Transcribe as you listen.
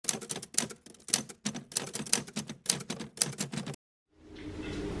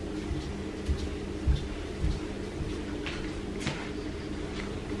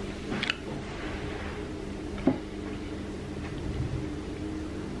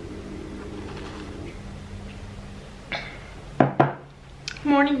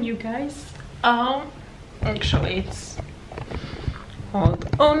morning, you guys. Actually it's, hold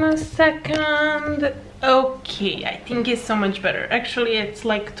on a second. Okay, I think it's so much better. Actually it's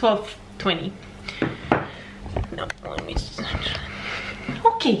like 12:20. No, let me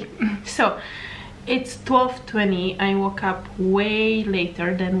okay, so it's 12:20. I woke up way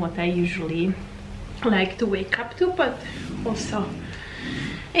later than what I usually like to wake up to, but also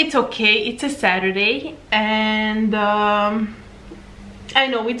it's okay. It's a Saturday, and I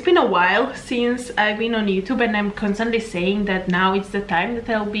know it's been a while since I've been on YouTube, and I'm constantly saying that now it's the time that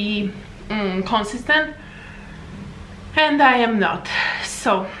I'll be consistent, and I am not.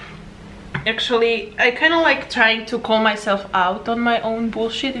 So actually I kind of like trying to call myself out on my own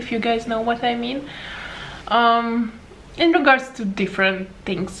bullshit, if you guys know what I mean, in regards to different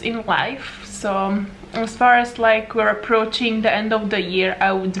things in life. So as far as like we're approaching the end of the year,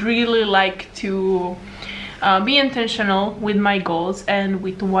 I would really like to be intentional with my goals and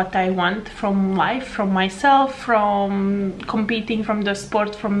with what I want from life, from myself, from competing, from the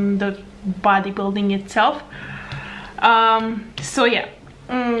sport, from the bodybuilding itself. So yeah,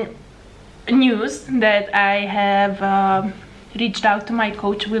 news that I have reached out to my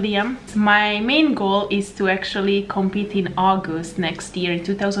coach William. My main goal is to actually compete in August next year, in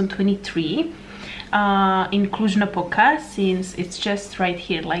 2023. In Cluj-Napoca, since it's just right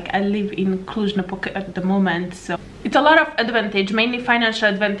here. Like, I live in Cluj-Napoca at the moment, so it's a lot of advantage, mainly financial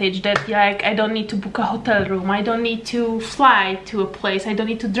advantage, that like I don't need to book a hotel room, I don't need to fly to a place, I don't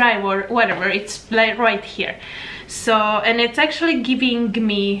need to drive or whatever. It's like right here. So, and it's actually giving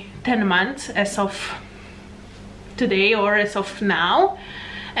me 10 months as of today, or as of now,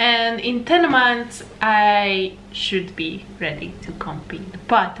 and in 10 months I should be ready to compete,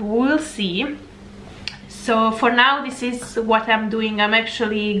 but we'll see. So for now, this is what I'm doing. I'm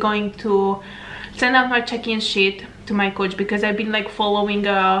actually going to send out my check-in sheet to my coach, because I've been like following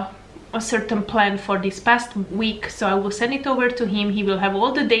a certain plan for this past week. So I will send it over to him. He will have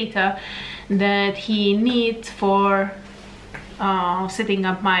all the data that he needs for setting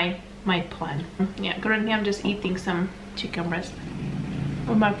up my plan. Yeah, currently I'm just eating some chicken breast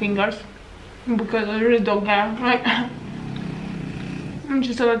with my fingers because I really don't care. Like, I'm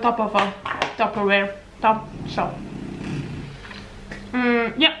just on the top of a Tupperware. So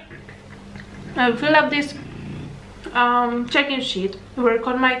yeah, I'll fill up this check-in sheet, work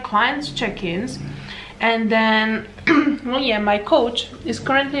on my clients' check-ins, and then well, yeah, my coach is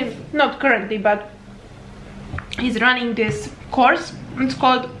currently, not currently, but he's running this course. It's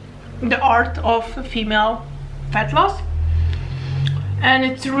called The Art of Female Fat Loss, and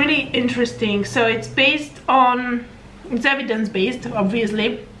it's really interesting. So it's based on, it's evidence-based,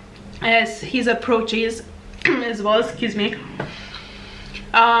 obviously, as his approach is as well, excuse me.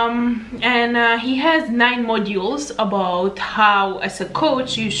 And he has 9 modules about how, as a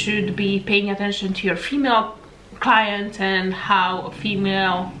coach, you should be paying attention to your female client, and how a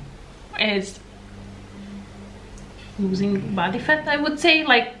female is losing body fat, I would say.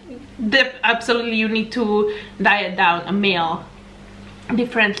 Like, absolutely you need to diet down a male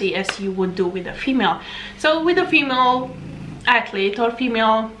differently as you would do with a female. So with a female athlete or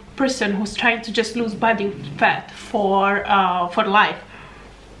female person who's trying to just lose body fat for life,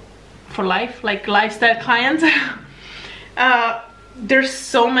 like lifestyle clients, there's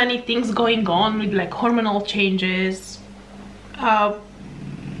so many things going on with like hormonal changes, like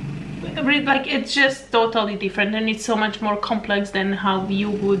it's just totally different, and it's so much more complex than how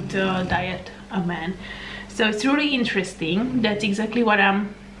you would diet a man. So it's really interesting. That's exactly what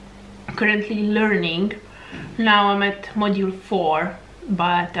I'm currently learning. Now I'm at module 4,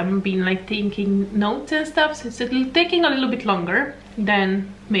 but I've been like taking notes and stuff, so it's taking a little bit longer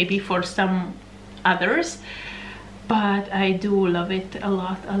than maybe for some others, but I do love it a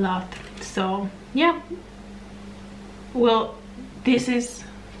lot. So yeah, well, this is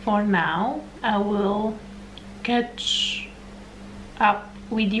for now. I will catch up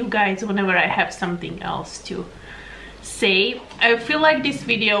with you guys whenever I have something else to say. I feel like this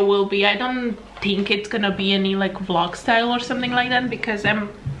video will be, I don't think it's gonna be any like vlog style or something like that, because I'm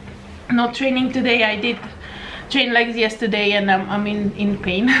not training today. I did train legs yesterday, and I'm in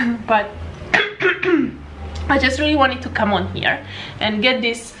pain but I just really wanted to come on here and get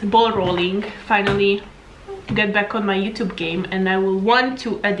this ball rolling, finally get back on my YouTube game, and I will want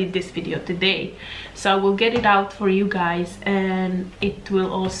to edit this video today, so I will get it out for you guys, and it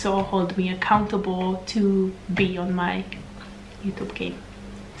will also hold me accountable to be on my YouTube game.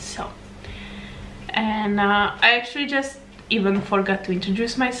 So, and I actually just even forgot to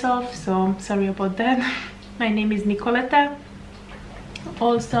introduce myself, so sorry about that. My name is Nikoleta,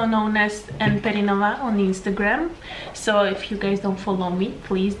 also known as Perinova on Instagram. So if you guys don't follow me,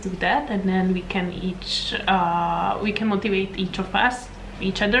 please do that, and then we can motivate each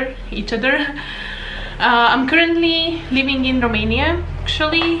other. I'm currently living in Romania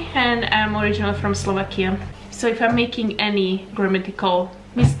actually, and I'm originally from Slovakia. So if I'm making any grammatical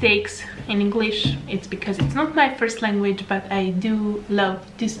mistakes in English, it's because it's not my first language, but I do love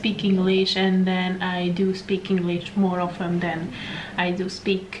to speak English, and then I do speak English more often than I do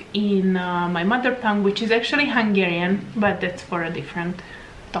speak in my mother tongue, which is actually Hungarian, but that's for a different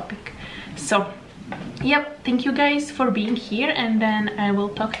topic. So yep, thank you guys for being here, and then I will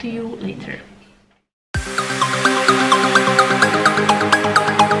talk to you later.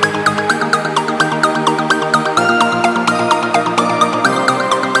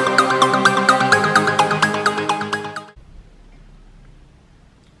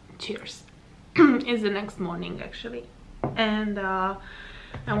 Cheers. It's the next morning actually, and I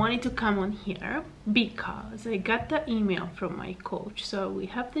wanted to come on here because I got the email from my coach. So we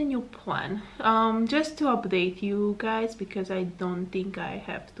have the new plan. Just to update you guys, because I don't think I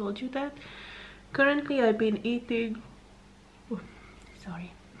have told you that. Currently I've been eating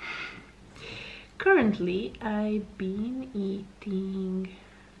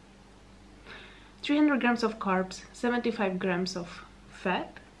 300 grams of carbs, 75 grams of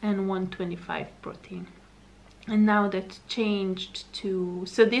fat, and 125 protein. And now that's changed to,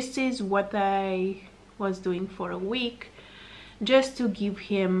 so this is what I was doing for a week, just to give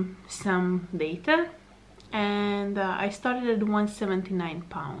him some data. And I started at 179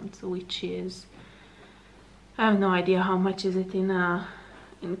 pounds, which is, I have no idea how much is it in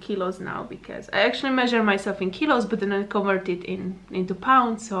kilos now, because I actually measure myself in kilos, but then I convert it into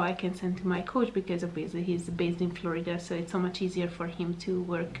pounds so I can send to my coach, because obviously he's based in Florida, so it's so much easier for him to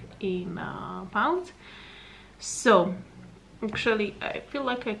work in pounds. So actually I feel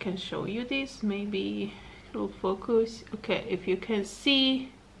like I can show you this, maybe it will focus. Okay, if you can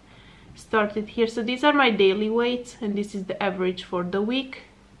see, started here. So these are my daily weights, and this is the average for the week.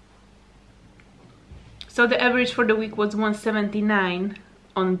 So the average for the week was 179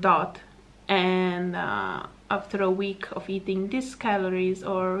 on dot, and after a week of eating these calories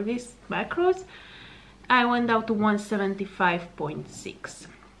or these macros, I went down to 175.6.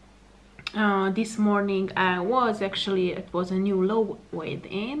 This morning it was a new low weighed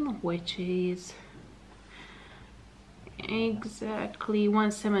in, which is exactly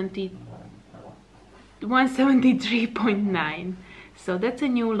 173.9. So that's a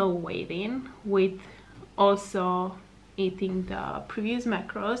new low weighed in, with also eating the previous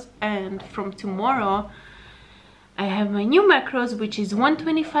macros. And from tomorrow I have my new macros, which is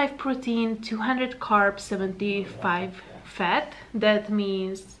 125 protein, 200 carbs, 75 fat. That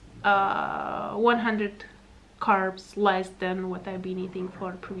means 100 carbs less than what I've been eating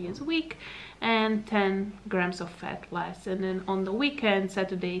for the previous week, and 10 grams of fat less. And then on the weekend,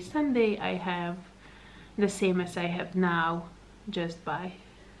 Saturday, Sunday, I have the same as I have now, just by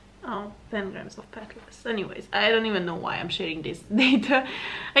 10 grams of fat less. Anyways, I don't even know why I'm sharing this data.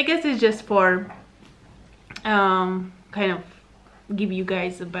 I guess it's just for kind of give you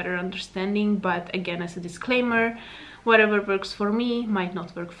guys a better understanding. But again, as a disclaimer, whatever works for me might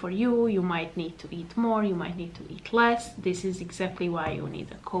not work for you. You might need to eat more, you might need to eat less. This is exactly why you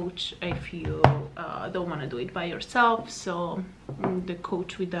need a coach if you don't want to do it by yourself. So the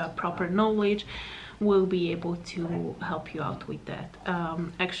coach with the proper knowledge will be able to help you out with that.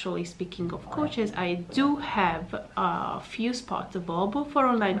 Actually, speaking of coaches, I do have a few spots available for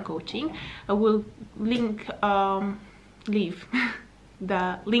online coaching. I will leave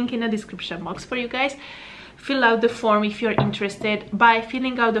the link in the description box for you guys. Fill out the form if you're interested. By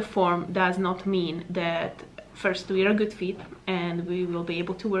filling out the form does not mean that first we are a good fit and we will be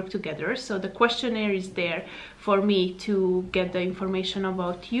able to work together. So the questionnaire is there for me to get the information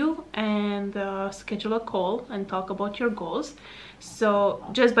about you and schedule a call and talk about your goals. So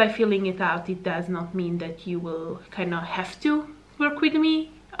just by filling it out, it does not mean that you will kind of have to work with me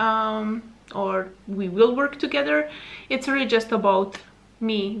or we will work together. It's really just about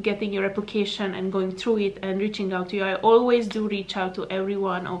me getting your application and going through it and reaching out to you. I always do reach out to every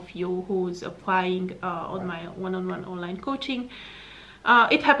one of you who's applying on my one-on-one online coaching.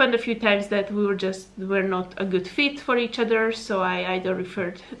 It happened a few times that we were not a good fit for each other, so I either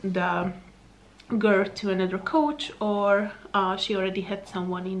referred the girl to another coach, or she already had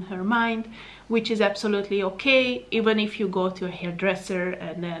someone in her mind, which is absolutely okay. Even if you go to a hairdresser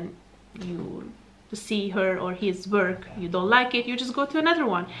and then you see her or his work, you don't like it, you just go to another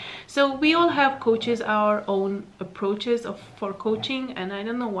one. So we all have coaches, our own approaches for coaching, and I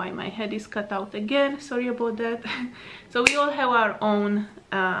don't know why my head is cut out again, sorry about that. So we all have our own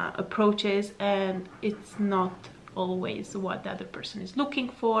approaches, and it's not always what the other person is looking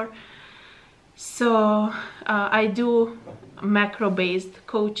for. So I do macro-based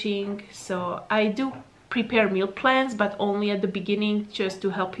coaching, so I do prepare meal plans, but only at the beginning, just to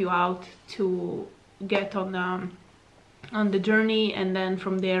help you out to get on the journey, and then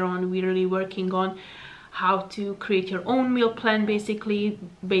from there on we're really working on how to create your own meal plan, basically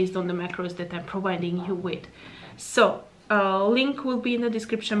based on the macros that I'm providing you with. So link will be in the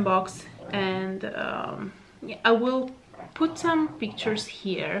description box, and yeah, I will put some pictures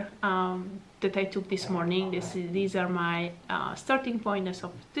here that I took this morning. These are my starting point as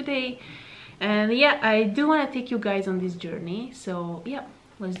of today. And yeah, I do want to take you guys on this journey, so yeah,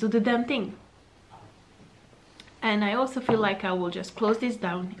 let's do the damn thing. And I also feel like I will just close this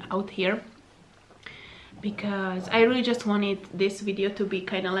down out here, because I really just wanted this video to be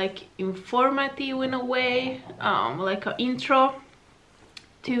kind of like informative in a way, like an intro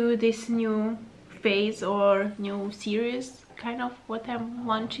to this new phase or new series, kind of what I'm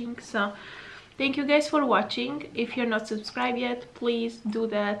launching. So thank you guys for watching. If you're not subscribed yet, please do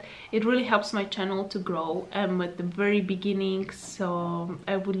that. It really helps my channel to grow. I'm at the very beginning, so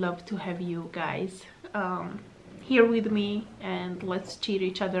I would love to have you guys here with me, and let's cheer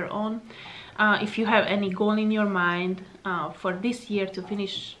each other on. If you have any goal in your mind for this year to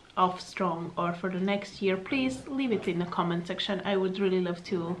finish off strong, or for the next year, please leave it in the comment section. I would really love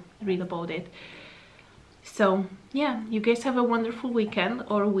to read about it. So yeah, you guys have a wonderful weekend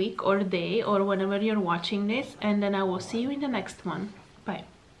or week or day or whenever you're watching this, and then I will see you in the next one. Bye.